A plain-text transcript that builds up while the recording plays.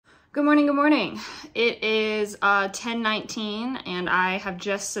Good morning, good morning. It is 10:19 and I have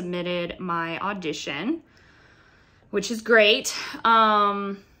just submitted my audition, which is great.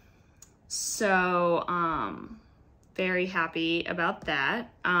 Very happy about that.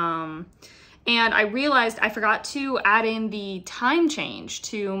 And I realized I forgot to add in the time change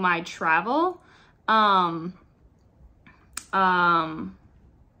to my travel.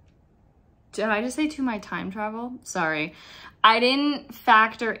 Did I just say to my time travel? Sorry. I didn't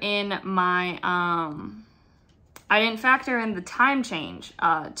factor in my, I didn't factor in the time change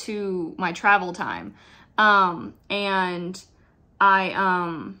to my travel time. And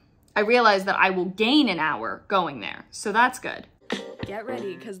I realized that I will gain an hour going there. So that's good. Get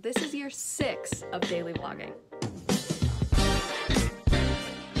ready, because this is year 6 of daily vlogging.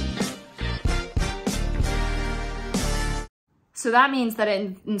 So that means that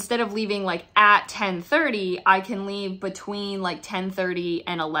instead of leaving like at 10:30, I can leave between like 10:30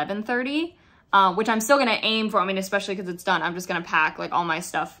 and 11:30, which I'm still gonna aim for. I mean, especially because it's done. I'm just gonna pack like all my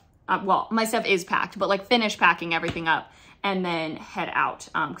stuff. Well, my stuff is packed, but like finish packing everything up and then head out.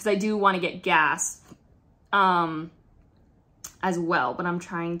 Because I do want to get gas as well, but I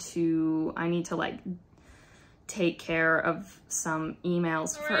need to like take care of some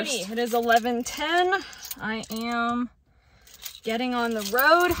emails first. It is 11:10. I am getting on the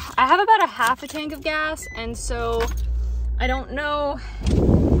road. I have about a half a tank of gas, and so I don't know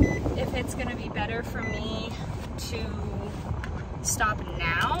if it's gonna be better for me to stop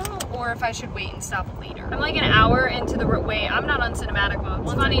now or if I should wait and stop later. I'm like an hour into the way. I'm not on cinematic mode.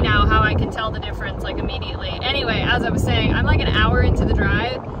 It's funny now how I can tell the difference like immediately. Anyway, as I was saying, I'm like an hour into the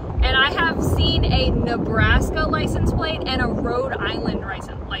drive and I have seen a Nebraska license plate and a Rhode Island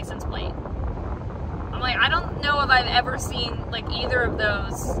license plate. Like, I don't know if I've ever seen like either of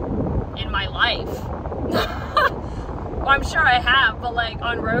those in my life. Well, I'm sure I have, but like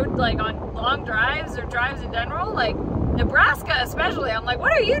on road, like on long drives or drives in general, like Nebraska especially, I'm like,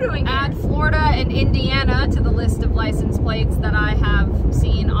 what are you doing here? Add Florida and Indiana to the list of license plates that I have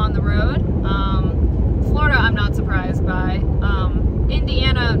seen on the road. Florida, I'm not surprised by.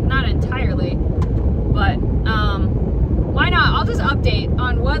 Indiana, not entirely, but why not? I'll just update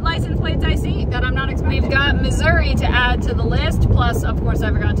on what license plates I see that I'm not expecting. We've got Missouri to add to the list. Plus, of course,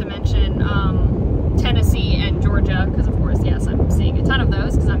 I forgot to mention Tennessee and Georgia. Because, of course, yes, I'm seeing a ton of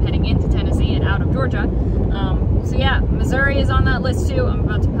those because I'm heading into Tennessee and out of Georgia. So, yeah, Missouri is on that list, too. I'm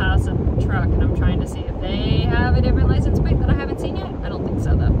about to pass a truck, and I'm trying to see if they have a different license plate that I haven't seen yet. I don't think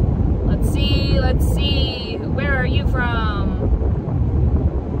so, though. Let's see. Let's see. Where are you from?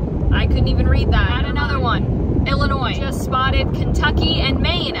 I couldn't even read that. Add another one. Illinois. Just spotted Kentucky and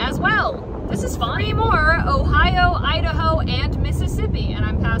Maine as well. This is fun. 3 more, Ohio, Idaho, and Mississippi. And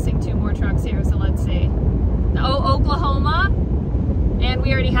I'm passing 2 more trucks here, so let's see. Oh, Oklahoma, and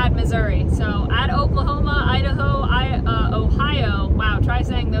we already had Missouri. So add Oklahoma, Idaho, Ohio. Wow, try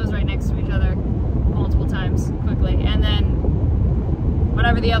saying those right next to each other multiple times quickly. And then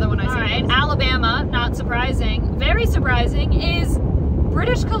whatever the other one I said. All right, Alabama, not surprising. Very surprising is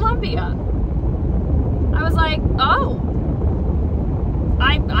British Columbia. I was like, oh,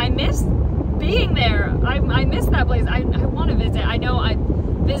 I miss being there. I miss that place. I want to visit. I know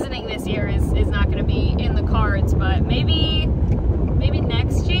visiting this year is not going to be in the cards, but maybe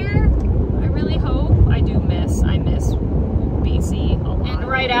next year. I really hope. I miss BC a lot. And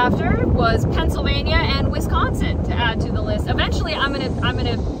right after was Pennsylvania and Wisconsin to add to the list. Eventually, I'm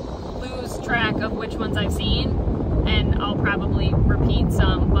gonna lose track of which ones I've seen, and I'll probably repeat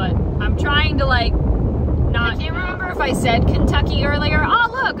some. But I'm trying to like. I can't remember if I said Kentucky earlier. Oh,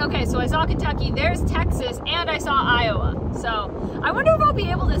 look. Okay, so I saw Kentucky. There's Texas, and I saw Iowa. So I wonder if I'll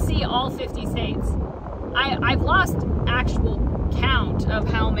be able to see all 50 states. I've lost actual count of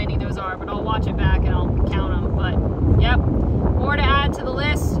how many those are, but I'll watch it back and I'll count them. But, yep. More to add to the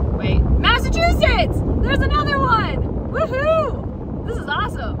list. Wait. Massachusetts! There's another one! Woohoo! This is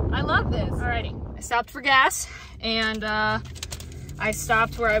awesome. I love this. Alrighty. I stopped for gas, and, I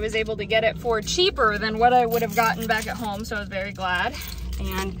stopped where I was able to get it for cheaper than what I would have gotten back at home, so I was very glad.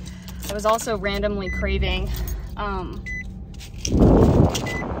 And I was also randomly craving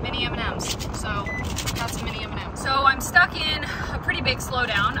mini M&Ms, so got some mini M&Ms. So I'm stuck in a pretty big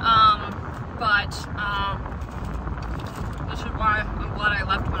slowdown, but this is why I'm glad I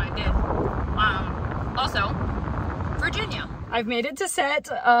left when I did. Also, Virginia. I've made it to set.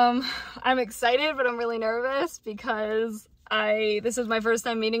 I'm excited, but I'm really nervous because this is my first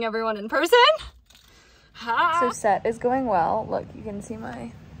time meeting everyone in person. Ha! So set is going well. Look, you can see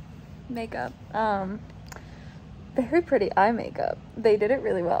my makeup. Very pretty eye makeup. They did it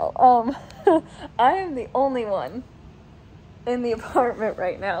really well. I am the only one in the apartment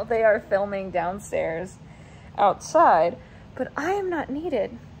right now. They are filming downstairs outside, but I am not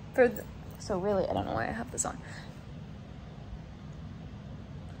needed for so really, I don't know why I have this on.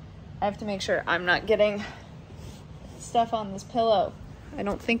 I have to make sure I'm not getting stuff on this pillow. I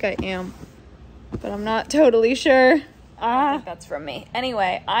don't think I am, but I'm not totally sure. I think that's from me.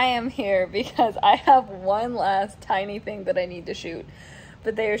 Anyway, I am here because I have one last tiny thing that I need to shoot,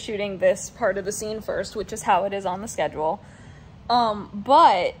 but they are shooting this part of the scene first, which is how it is on the schedule.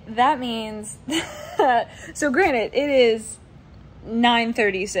 But that means, so granted, it is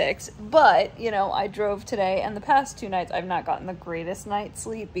 9:36, but you know, I drove today, and the past 2 nights I've not gotten the greatest night's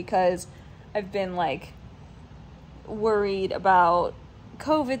sleep because I've been like worried about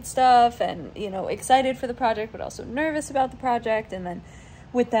COVID stuff and, you know, excited for the project but also nervous about the project, and then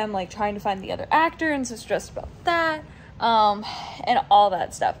with them like trying to find the other actor and so stressed about that and all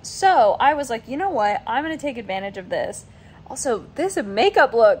that stuff. So I was like, you know what, I'm gonna take advantage of this. Also, this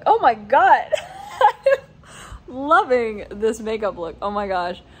makeup look, oh my god. Loving this makeup look. Oh my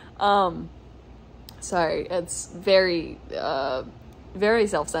gosh. Sorry, it's very very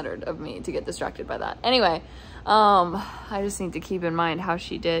self-centered of me to get distracted by that. Anyway, I just need to keep in mind how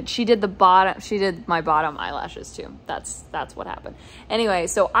she did my bottom eyelashes too. That's what happened. Anyway,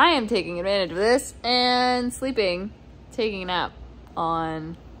 so I am taking advantage of this and taking a nap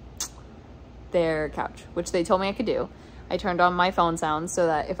on their couch, which they told me I could do. I turned on my phone sounds so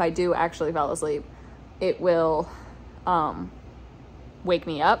that if I do actually fall asleep, it will wake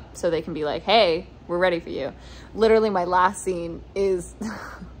me up so they can be like, hey, we're ready for you. Literally my last scene is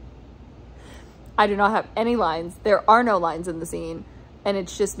I do not have any lines. There are no lines in the scene, and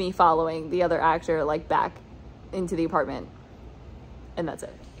it's just me following the other actor like back into the apartment, and that's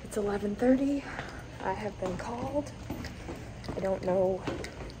it. It's 11:30. I have been called. I don't know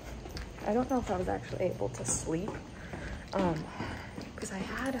if I was actually able to sleep because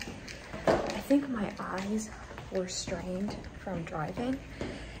I think my eyes were strained from driving,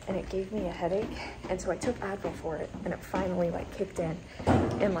 and it gave me a headache, and so I took Advil for it, and it finally like kicked in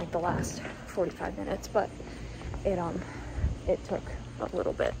like the last 45 minutes, but it took a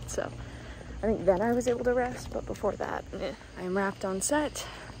little bit. So I think then I was able to rest, but before that, I am wrapped on set.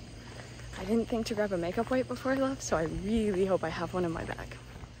 I didn't think to grab a makeup wipe before I left, so I really hope I have one in my bag.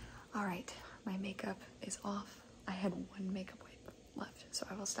 All right, my makeup is off. I had one makeup wipe left, so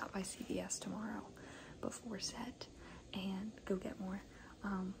I will stop by CVS tomorrow before set and go get more.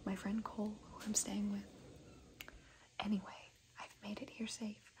 My friend Cole, who I'm staying with. Anyway, I've made it here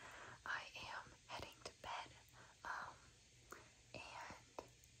safe.